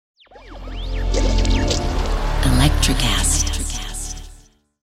NutraCast.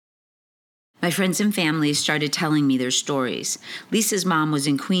 My friends and family started telling me their stories. Lisa's mom was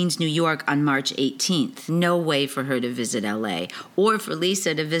in Queens, New York on March 18th. No way for her to visit LA, or for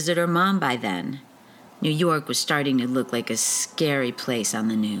Lisa to visit her mom by then. New York was starting to look like a scary place on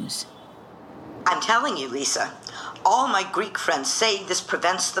the news. I'm telling you, Lisa, all my Greek friends say this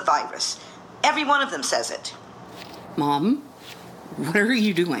prevents the virus. Every one of them says it. Mom, what are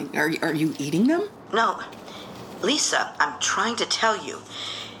you doing? Are you eating them? No, Lisa, I'm trying to tell you.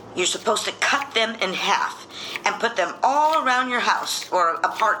 You're supposed to cut them in half and put them all around your house or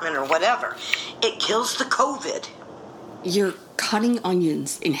apartment or whatever. It kills the COVID. You're cutting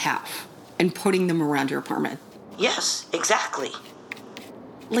onions in half and putting them around your apartment? Yes, exactly.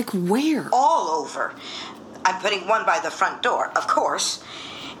 Like where? All over. I'm putting one by the front door, of course,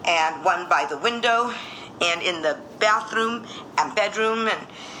 and one by the window, and in the bathroom and bedroom, and,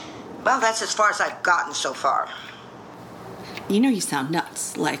 well, that's as far as I've gotten so far. You know you sound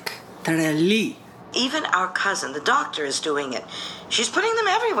nuts, like Trelli. Even our cousin, the doctor, is doing it. She's putting them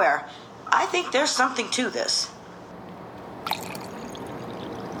everywhere. I think there's something to this.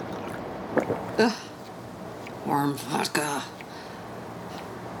 Ugh. Warm vodka.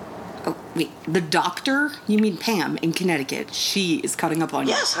 Oh, wait, the doctor? You mean Pam in Connecticut. She is cutting up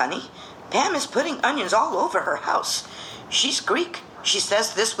onions. Yes, honey. Pam is putting onions all over her house. She's Greek. She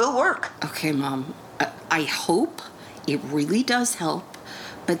says this will work. Okay, Mom. I hope it really does help,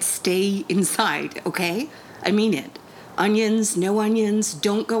 but stay inside, okay? I mean it. Onions, no onions,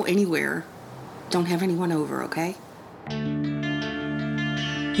 don't go anywhere. Don't have anyone over, okay?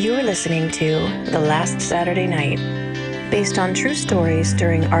 You're listening to The Last Saturday Night, based on true stories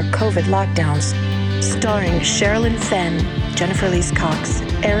during our COVID lockdowns, starring Sherilyn Fenn, Jennifer Lee Cox,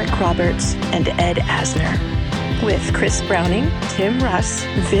 Eric Roberts, and Ed Asner. With Chris Browning, Tim Russ,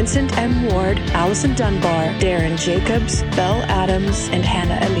 Vincent M. Ward, Allison Dunbar, Darren Jacobs, Belle Adams, and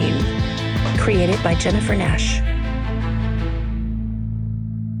Hannah Aline. Created by Jennifer Nash.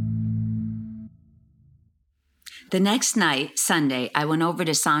 The next night, Sunday, I went over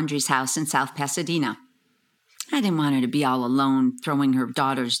to Sandri's house in South Pasadena. I didn't want her to be all alone throwing her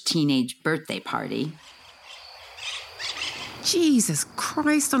daughter's teenage birthday party. Jesus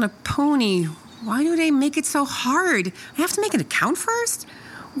Christ on a pony. Why do they make it so hard? I have to make an account first?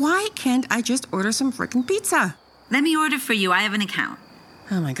 Why can't I just order some frickin' pizza? Let me order for you. I have an account.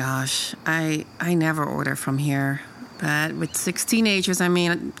 Oh my gosh. I never order from here. But with 6 teenagers, I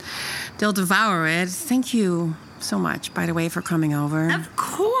mean, they'll devour it. Thank you so much, by the way, for coming over. Of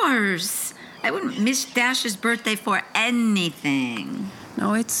course. I wouldn't miss Dash's birthday for anything.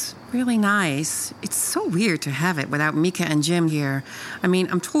 No, it's really nice. It's so weird to have it without Mika and Jim here. I mean,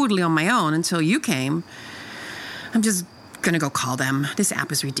 I'm totally on my own until you came. I'm just gonna go call them. This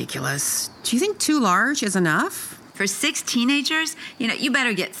app is ridiculous. Do you think 2 large is enough? For 6 teenagers, you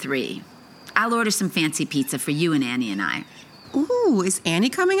better get 3. I'll order some fancy pizza for you and Annie and I. Ooh, is Annie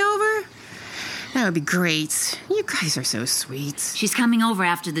coming over? That would be great. You guys are so sweet. She's coming over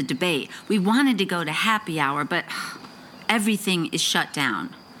after the debate. We wanted to go to happy hour, but everything is shut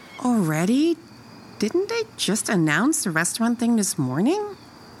down. Already? Didn't they just announce the restaurant thing this morning?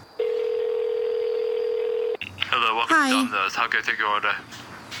 Hello, welcome Hi. to Domino's. How can I take your order?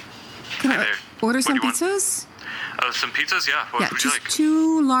 Can Hi I there. order What some do you want? pizzas? Some pizzas, yeah. What Yeah, would you just like?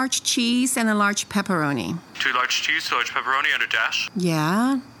 2 large cheese and a large pepperoni. 2 large cheese, 2 large pepperoni, and a dash.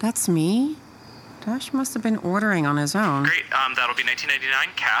 Yeah, that's me. Dash must have been ordering on his own. Great, that'll be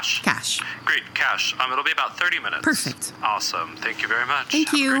 $19.99 cash. Cash. Great, cash. It'll be about 30 minutes. Perfect. Awesome. Thank you very much.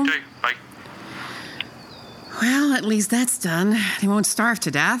 Thank you. Have a great day. Bye. Well, at least that's done. They won't starve to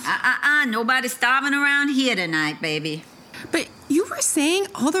death. Nobody's starving around here tonight, baby. But you were saying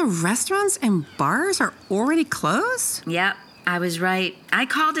all the restaurants and bars are already closed? Yep, I was right. I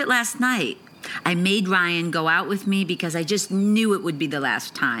called it last night. I made Ryan go out with me because I just knew it would be the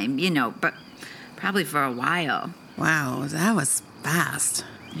last time, but probably for a while. Wow, that was fast.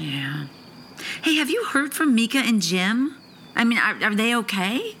 Yeah. Hey, have you heard from Mika and Jim? I mean, are they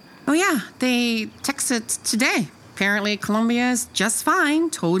okay? Oh, yeah, they texted today. Apparently, Colombia is just fine,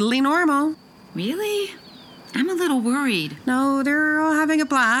 totally normal. Really? I'm a little worried. No, they're all having a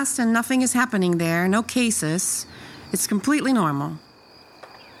blast and nothing is happening there. No cases. It's completely normal.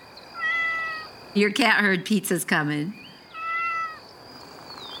 Your cat heard pizza's coming.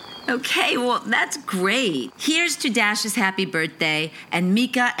 Okay, well, that's great. Here's to Dash's happy birthday and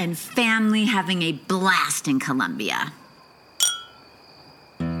Mika and family having a blast in Colombia.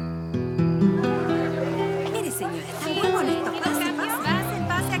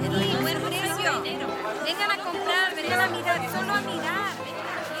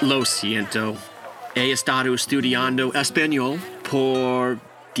 Lo siento. He estado estudiando español por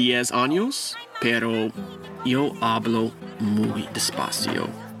 10 años, pero yo hablo muy despacio.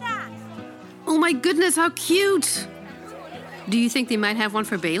 Oh my goodness, how cute! Do you think they might have one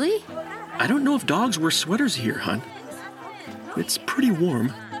for Bailey? I don't know if dogs wear sweaters here, hon. It's pretty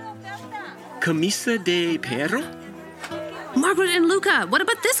warm. Camisa de perro? Margaret and Luca, what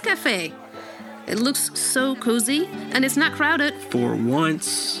about this cafe? It looks so cozy, and it's not crowded. For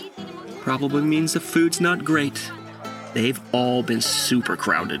once. Probably means the food's not great. They've all been super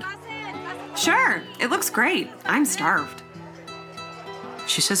crowded. Sure, it looks great. I'm starved.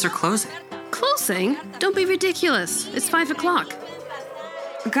 She says they're closing. Closing? Don't be ridiculous. It's 5 o'clock.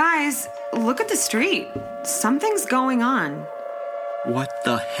 Guys, look at the street. Something's going on. What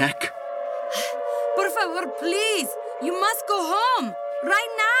the heck? Por favor, please. You must go home. Right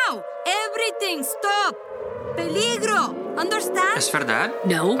now. Everything stop. Peligro. Understand? ¿Es verdad?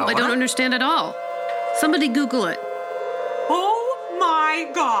 No, I don't understand at all. Somebody Google it. Oh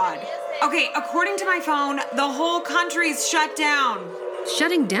my God. Okay, according to my phone, the whole country's shut down.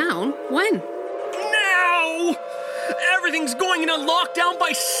 Shutting down? When? Now! Everything's going into lockdown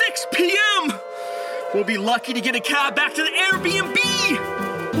by 6 p.m. We'll be lucky to get a cab back to the Airbnb.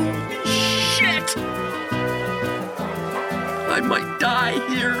 Shit! I might die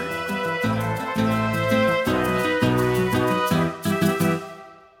here.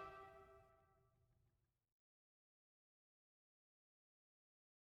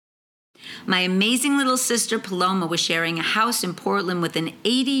 My amazing little sister Paloma was sharing a house in Portland with an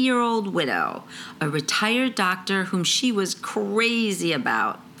 80-year-old widow, a retired doctor whom she was crazy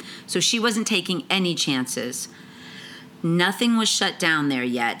about. So she wasn't taking any chances. Nothing was shut down there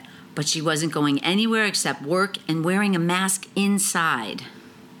yet, but she wasn't going anywhere except work and wearing a mask inside.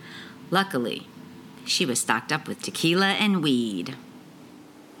 Luckily, she was stocked up with tequila and weed.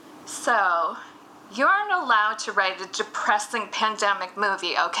 So, you aren't allowed to write a depressing pandemic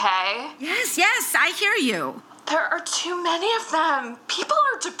movie, okay? Yes, I hear you. There are too many of them. People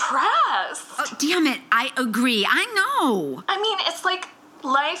are depressed. Oh, damn it, I agree. I know. I mean, it's like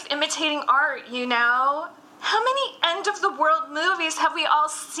life imitating art, you know? How many end-of-the-world movies have we all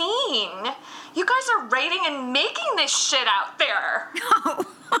seen? You guys are writing and making this shit out there. No.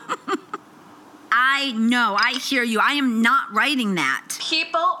 I know, I hear you. I am not writing that.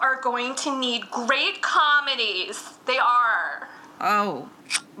 People are going to need great comedies. They are. Oh,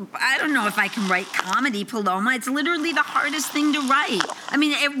 I don't know if I can write comedy, Paloma. It's literally the hardest thing to write. I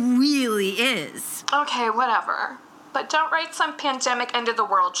mean, it really is. Okay, whatever. But don't write some pandemic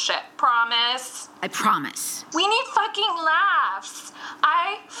end-of-the-world shit. Promise? I promise. We need fucking laughs.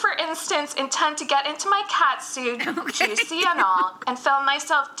 I, for instance, intend to get into my cat suit, juicy and all, and film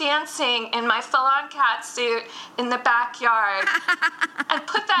myself dancing in my full-on cat suit in the backyard. And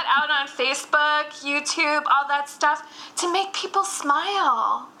put that out on Facebook, YouTube, all that stuff to make people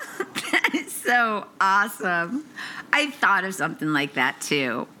smile. That is so awesome. I thought of something like that,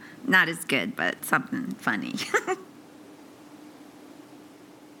 too. Not as good, but something funny.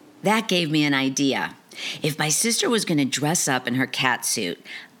 That gave me an idea. If my sister was going to dress up in her cat suit,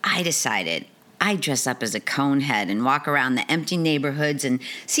 I decided I'd dress up as a conehead and walk around the empty neighborhoods and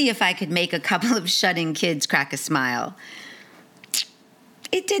see if I could make a couple of shut-in kids crack a smile.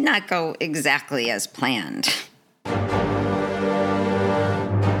 It did not go exactly as planned.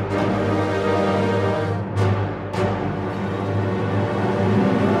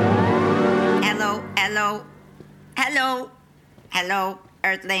 Hello,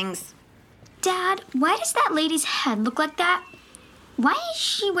 Earthlings. Dad, why does that lady's head look like that? Why is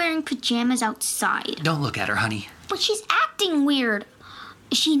she wearing pajamas outside? Don't look at her, honey. But she's acting weird.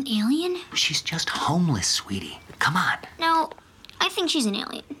 Is she an alien? She's just homeless, sweetie. Come on. No, I think she's an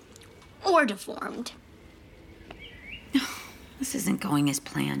alien. Or deformed. This isn't going as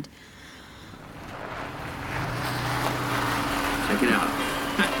planned. Check it out.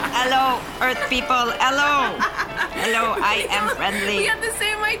 Hello, Earth people. Hello. Hello, I am friendly. We had the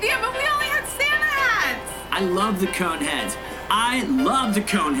same idea, but we only had Santa hats. I love the Coneheads. I love the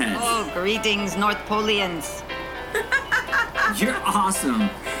Coneheads. Oh, greetings, North Polians. You're awesome.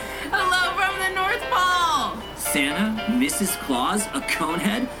 Hello from the North Pole. Santa, Mrs. Claus, a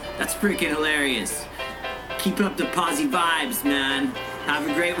Conehead? That's freaking hilarious. Keep up the posy vibes, man. Have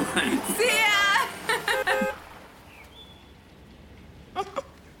a great one. See ya.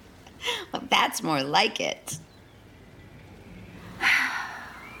 Well, that's more like it.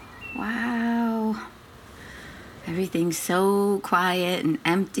 Wow. Everything's so quiet and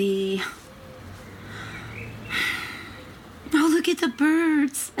empty. Oh, look at the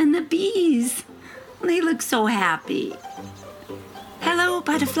birds and the bees. They look so happy. Hello, Hello,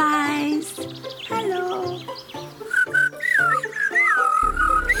 butterflies. Hello.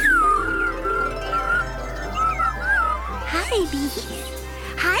 Hi, bees.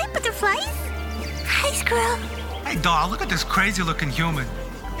 Hi, butterflies. Hi, squirrel. Hey, doll, look at this crazy-looking human.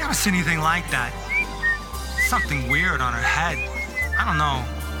 You ever seen anything like that? Something weird on her head. I don't know.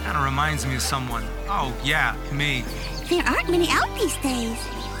 Kind of reminds me of someone. Oh, yeah, me. There aren't many out these days.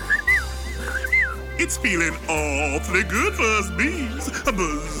 It's feeling awfully good for us bees.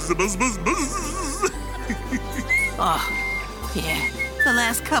 Buzz, buzz, buzz, buzz. Oh, yeah. The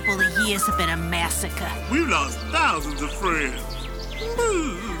last couple of years have been a massacre. We've lost thousands of friends.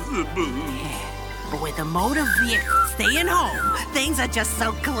 Buzz, buzz. Yeah. But with the motor vehicle staying home, things are just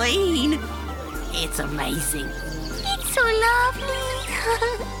so clean. It's amazing. It's so lovely.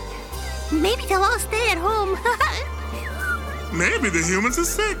 Maybe they'll all stay at home. Maybe the humans are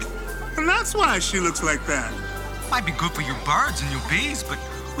sick, and that's why she looks like that. Might be good for you birds and you bees, but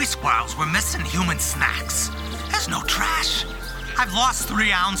we squirrels, we're missing human snacks. There's no trash. I've lost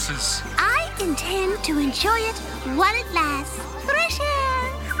 3 ounces. I intend to enjoy it while it lasts. Fresh air.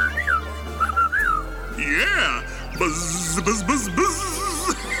 Yeah. Buzz, buzz, buzz,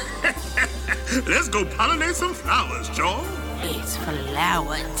 buzz. Let's go pollinate some flowers, Joel. It's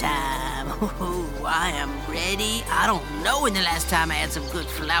flower time. Ooh, I am ready. I don't know when the last time I had some good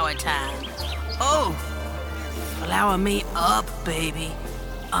flower time. Oh, flower me up, baby.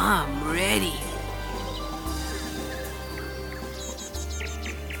 I'm ready.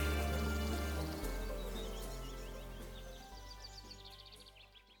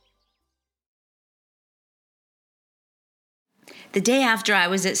 The day after I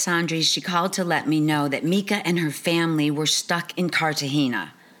was at Sandri's, she called to let me know that Mika and her family were stuck in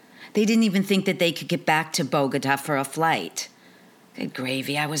Cartagena. They didn't even think that they could get back to Bogota for a flight. Good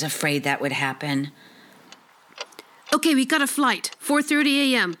gravy, I was afraid that would happen. Okay, we got a flight,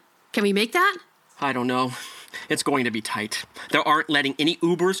 4:30 a.m. Can we make that? I don't know. It's going to be tight. They aren't letting any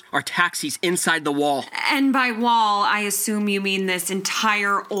Ubers or taxis inside the wall. And by wall, I assume you mean this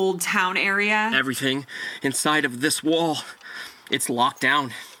entire Old Town area? Everything inside of this wall. It's locked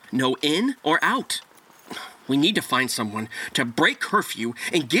down. No in or out. We need to find someone to break curfew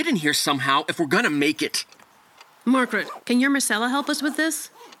and get in here somehow if we're gonna make it. Margaret, can your Marcella help us with this?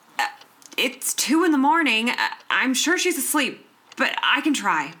 It's 2 a.m. I'm sure she's asleep, but I can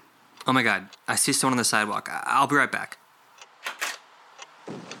try. Oh my God, I see someone on the sidewalk. I'll be right back.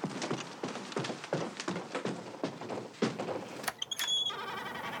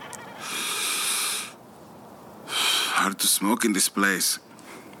 Hard to smoke in this place.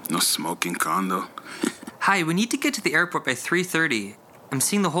 No smoking condo. Hi, we need to get to the airport by 3:30. I'm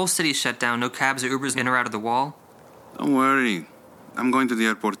seeing the whole city shut down. No cabs or Ubers in or out of the wall. Don't worry. I'm going to the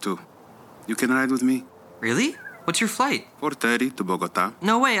airport too. You can ride with me. Really? What's your flight? 4:30 to Bogota.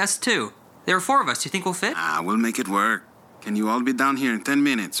 No way, us too. There are 4 of us. Do you think we'll fit? We'll make it work. Can you all be down here in 10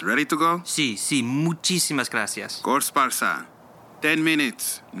 minutes? Ready to go? Sí, muchísimas gracias. Of course, Parsa. 10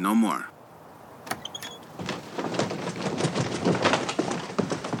 minutes, no more.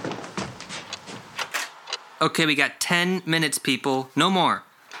 Okay, we got 10 minutes, people. No more.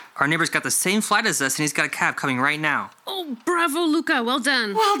 Our neighbor's got the same flight as us, and he's got a cab coming right now. Oh, bravo, Luca. Well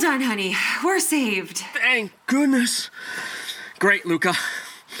done. Well done, honey. We're saved. Thank goodness. Great, Luca.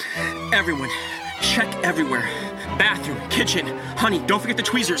 Everyone, check everywhere. Bathroom, kitchen. Honey, don't forget the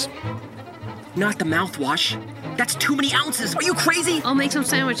tweezers. Not the mouthwash. That's too many ounces. Are you crazy? I'll make some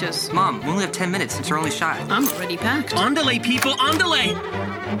sandwiches. Mom, we only have 10 minutes since our only shot. I'm already packed. On delay, people, on delay.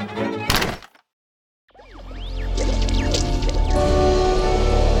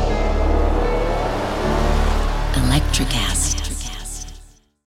 Electricast.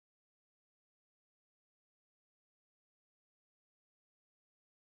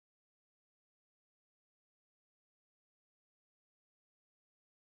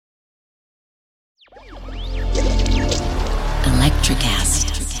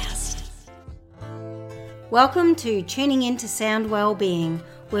 Welcome to Tuning Into Sound Wellbeing,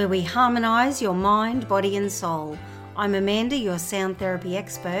 where we harmonise your mind, body and soul. I'm Amanda, your sound therapy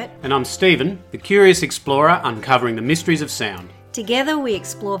expert. And I'm Stephen, the curious explorer uncovering the mysteries of sound. Together we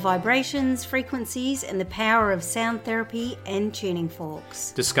explore vibrations, frequencies and the power of sound therapy and tuning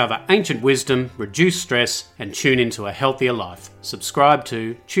forks. Discover ancient wisdom, reduce stress and tune into a healthier life. Subscribe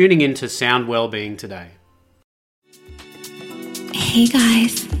to Tuning Into Sound Wellbeing today. Hey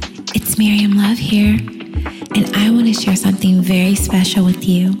guys, it's Miriam Love here, and I want to share something very special with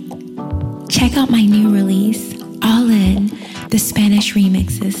you. Check out my new release, All In, the Spanish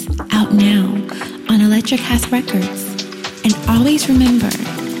remixes, out now on Electricast Records. And always remember,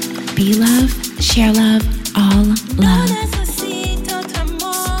 be love, share love, all love.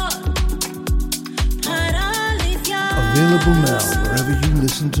 Available now wherever you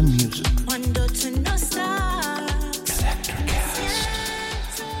listen to music.